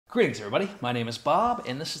Greetings everybody, my name is Bob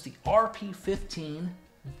and this is the RP-15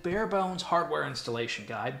 Barebones hardware installation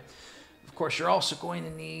guide. Of course, you're also going to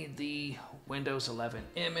need the Windows 11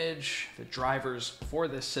 image, the drivers for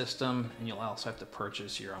this system, and you'll also have to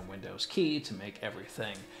purchase your own Windows key to make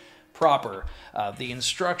everything proper. The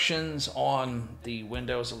instructions on the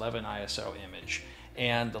Windows 11 ISO image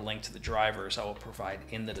and the link to the drivers I will provide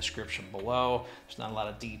in the description below. There's not a lot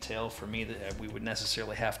of detail for me that we would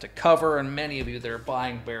necessarily have to cover, and many of you that are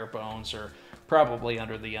buying Barebones are probably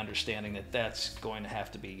under the understanding that that's going to have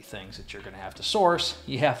to be things that you're going to have to source.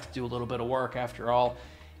 You have to do a little bit of work. After all,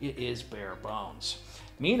 it is Barebones.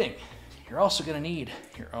 Meaning, you're also going to need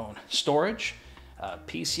your own storage,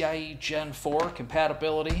 PCIe Gen 4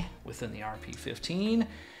 compatibility within the RP-15,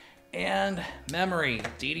 and memory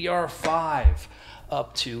DDR5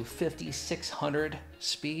 up to 5600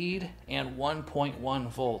 speed and 1.1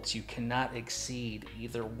 volts. You cannot exceed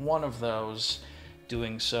either one of those.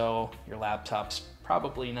 Doing so, your laptop's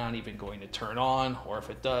probably not even going to turn on, or if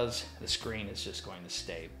it does, the screen is just going to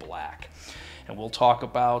stay black. And we'll talk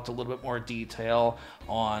about a little bit more detail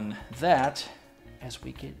on that as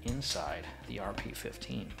we get inside the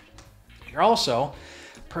RP-15. You're also,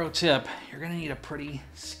 pro tip, you're going to need a pretty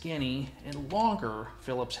skinny and longer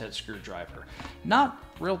Phillips head screwdriver. Not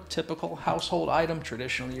real typical household item.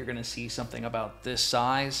 Traditionally, you're going to see something about this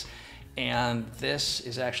size, and this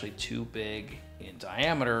is actually too big in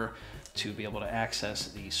diameter to be able to access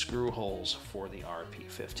the screw holes for the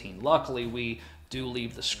RP-15. Luckily, we do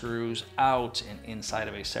leave the screws out and inside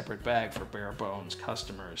of a separate bag for Barebones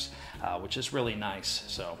customers, which is really nice.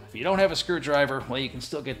 So if you don't have a screwdriver, well, you can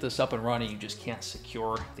still get this up and running. You just can't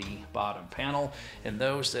secure the bottom panel. And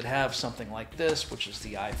those that have something like this, which is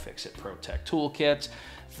the iFixit ProTech toolkit,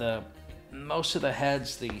 most of the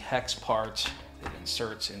heads, the hex part that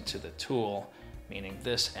inserts into the tool, meaning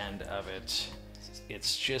this end of it,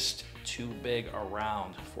 it's just too big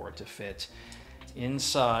around for it to fit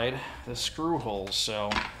inside the screw holes. So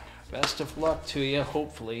best of luck to you.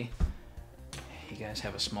 Hopefully you guys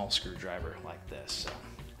have a small screwdriver like this. So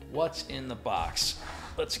what's in the box?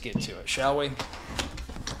 Let's get to it, shall we?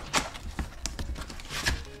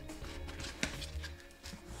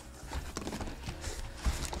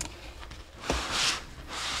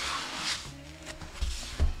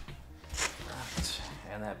 Right.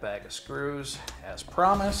 And that bag of screws as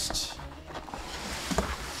promised.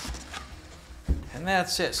 And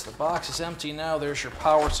that's it. So the box is empty now. There's your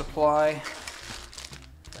power supply,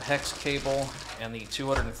 the hex cable, and the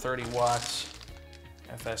 230 watts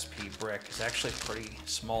FSP brick is actually pretty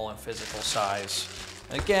small in physical size.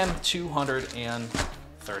 Again,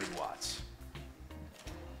 230 watts.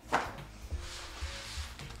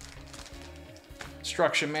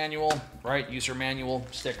 Instruction manual, right? User manual,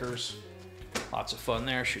 stickers. Lots of fun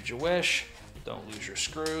there should you wish. Don't lose your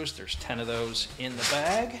screws. There's 10 of those in the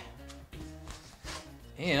bag.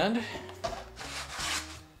 And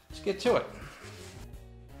let's get to it.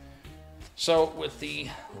 So with the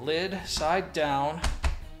lid side down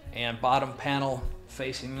and bottom panel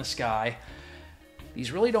facing the sky,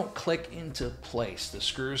 these really don't click into place. The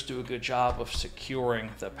screws do a good job of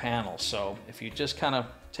securing the panel. So if you just kind of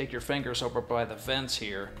take your fingers over by the vents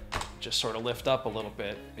here, just sort of lift up a little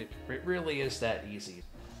bit, it really is that easy.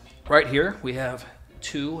 Right here we have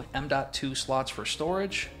two M.2 slots for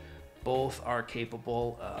storage. Both are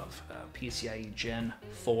capable of PCIe Gen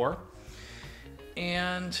 4.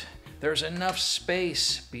 And there's enough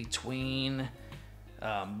space between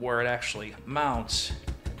where it actually mounts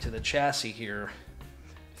to the chassis here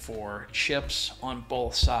for chips on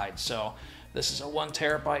both sides. So this is a 1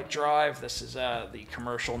 terabyte drive. This is the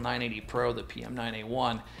commercial 980 Pro, the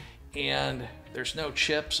PM9A1. And there's no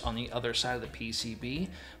chips on the other side of the PCB,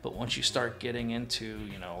 but once you start getting into,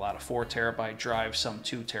 a lot of 4 terabyte drives, some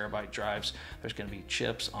 2 terabyte drives, there's going to be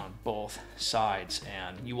chips on both sides,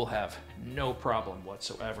 and you will have no problem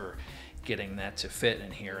whatsoever getting that to fit in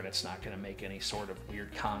here, and it's not going to make any sort of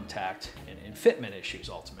weird contact and fitment issues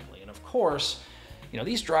ultimately. And of course,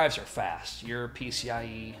 these drives are fast. Your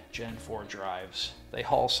PCIe Gen 4 drives, they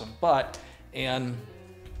haul some butt, and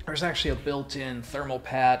there's actually a built-in thermal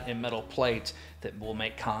pad and metal plate that will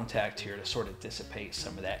make contact here to sort of dissipate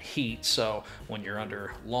some of that heat. So when you're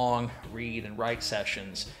under long read and write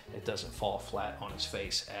sessions, it doesn't fall flat on its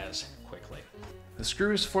face as quickly. The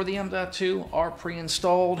screws for the M.2 are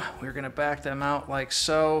pre-installed. We're going to back them out like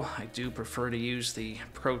so. I do prefer to use the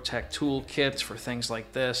ProTech toolkit for things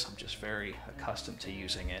like this. I'm just very accustomed to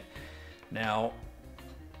using it. Now,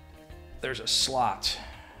 there's a slot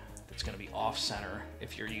that's going to be off center.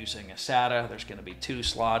 If you're using a SATA, there's going to be 2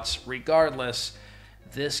 slots. Regardless,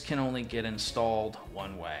 this can only get installed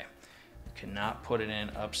one way. cannot put it in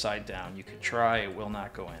upside down. You could try, it will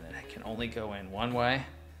not go in. It can only go in one way.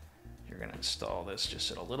 You're going to install this just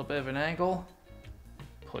at a little bit of an angle.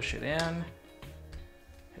 Push it in.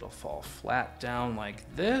 It'll fall flat down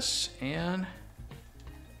like this and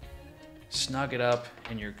snug it up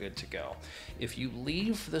and you're good to go. If you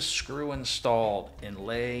leave the screw installed and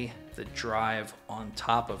lay the drive on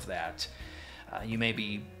top of that, you may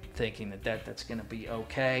be thinking that's going to be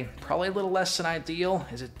okay. Probably a little less than ideal,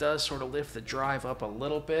 as it does sort of lift the drive up a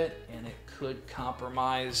little bit and it could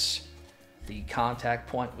compromise the contact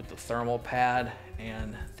point with the thermal pad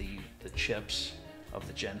and the chips of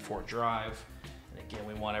the Gen 4 drive. And again,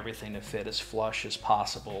 we want everything to fit as flush as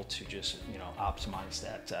possible to just, you know, optimize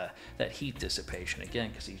that heat dissipation, again,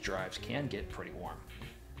 because these drives can get pretty warm.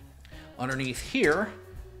 Underneath here,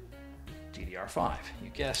 DDR5, you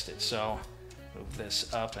guessed it. So move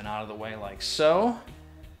this up and out of the way like so.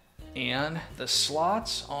 And the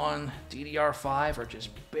slots on DDR5 are just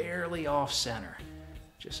barely off center,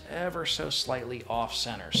 just ever so slightly off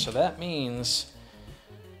center. So that means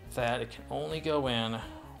that it can only go in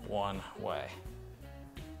one way.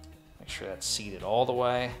 Make sure that's seated all the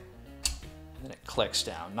way, and then it clicks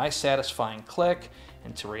down. Nice satisfying click,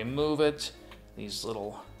 and to remove it, these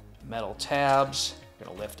little metal tabs are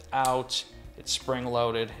gonna lift out. It's spring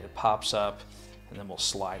loaded, it pops up, and then we'll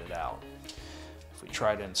slide it out. If we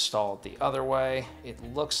try to install it the other way, it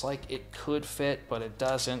looks like it could fit, but it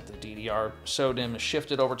doesn't. The DDR SODIMM is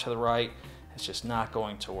shifted over to the right. It's just not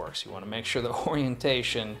going to work. So you want to make sure the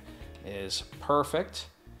orientation is perfect.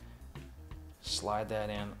 Slide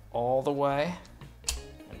that in all the way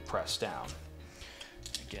and press down.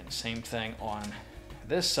 Again, same thing on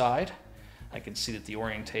this side. I can see that the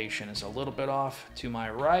orientation is a little bit off to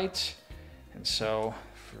my right. And so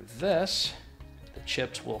for this, the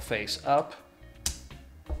chips will face up.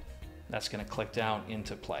 That's going to click down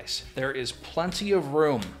into place. There is plenty of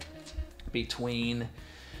room between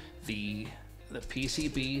the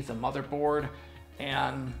PCB, the motherboard,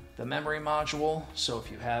 and the memory module. So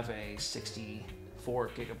if you have a 64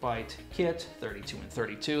 gigabyte kit, 32 and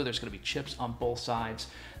 32, there's going to be chips on both sides.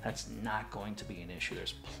 That's not going to be an issue.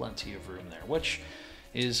 There's plenty of room there, which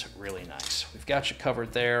is really nice. We've got you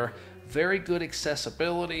covered there. Very good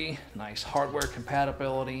accessibility, nice hardware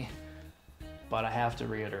compatibility, but I have to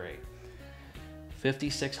reiterate,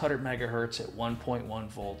 5600 megahertz at 1.1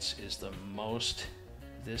 volts is the most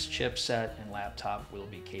this chipset and laptop will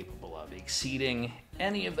be capable of, exceeding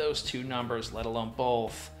any of those two numbers, let alone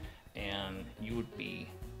both, and you would be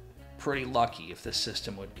pretty lucky if this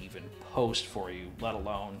system would even post for you, let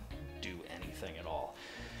alone do anything at all.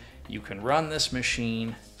 You can run this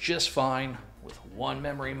machine just fine with one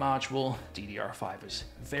memory module. DDR5 is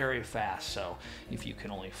very fast, so if you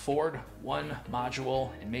can only afford one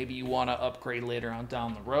module and maybe you want to upgrade later on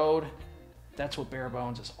down the road, that's what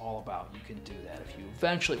Barebones is all about. You can do that. If you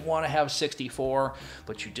eventually want to have 64,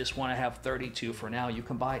 but you just want to have 32 for now, you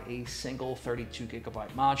can buy a single 32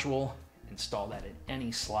 gigabyte module, install that in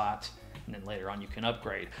any slot, and then later on you can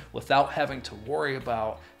upgrade without having to worry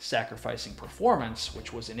about sacrificing performance,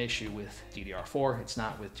 which was an issue with DDR4. It's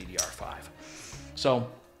not with DDR5. So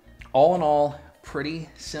all in all, pretty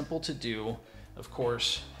simple to do. Of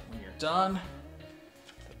course, when you're done,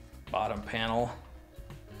 the bottom panel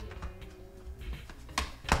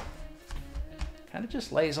kind of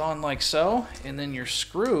just lays on like so, and then your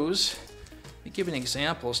screws, let me give you an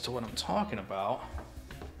example as to what I'm talking about.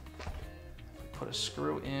 Put a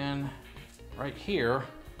screw in right here.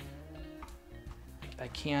 I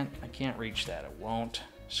can't reach that. It won't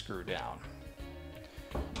screw down.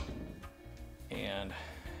 And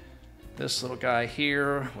this little guy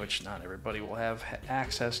here, which not everybody will have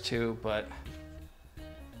access to, but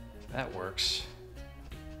that works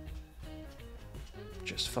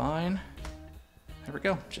just fine. There we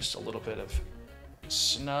go. Just a little bit of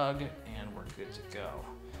snug and we're good to go.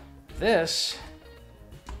 This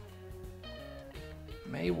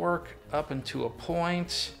may work up into a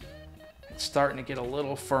point. It's starting to get a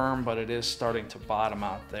little firm, but it is starting to bottom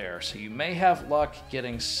out there. So you may have luck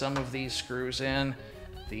getting some of these screws in.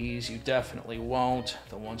 These you definitely won't.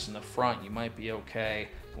 The ones in the front you might be okay.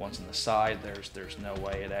 The ones on the side, there's no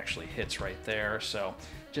way it actually hits right there. So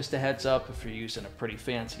just a heads up, if you're using a pretty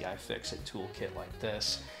fancy iFixit toolkit like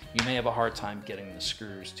this, you may have a hard time getting the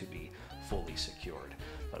screws to be fully secured.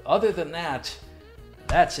 But other than that,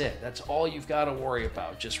 that's it. That's all you've got to worry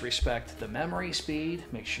about. Just respect the memory speed,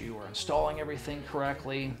 make sure you are installing everything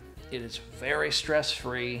correctly. It is very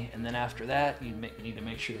stress-free, and then after that, you need to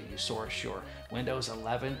make sure that you source your Windows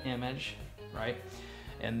 11 image, right?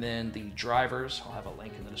 And then the drivers, I'll have a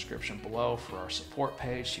link in the description below for our support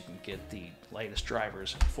page so you can get the latest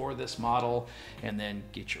drivers for this model and then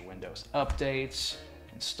get your Windows updates,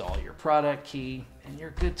 install your product key, and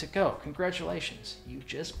you're good to go. Congratulations, you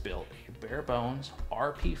just built a Barebones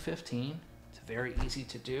RP-15. It's very easy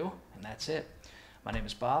to do, and that's it. My name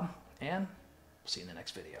is Bob, and we'll see you in the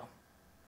next video.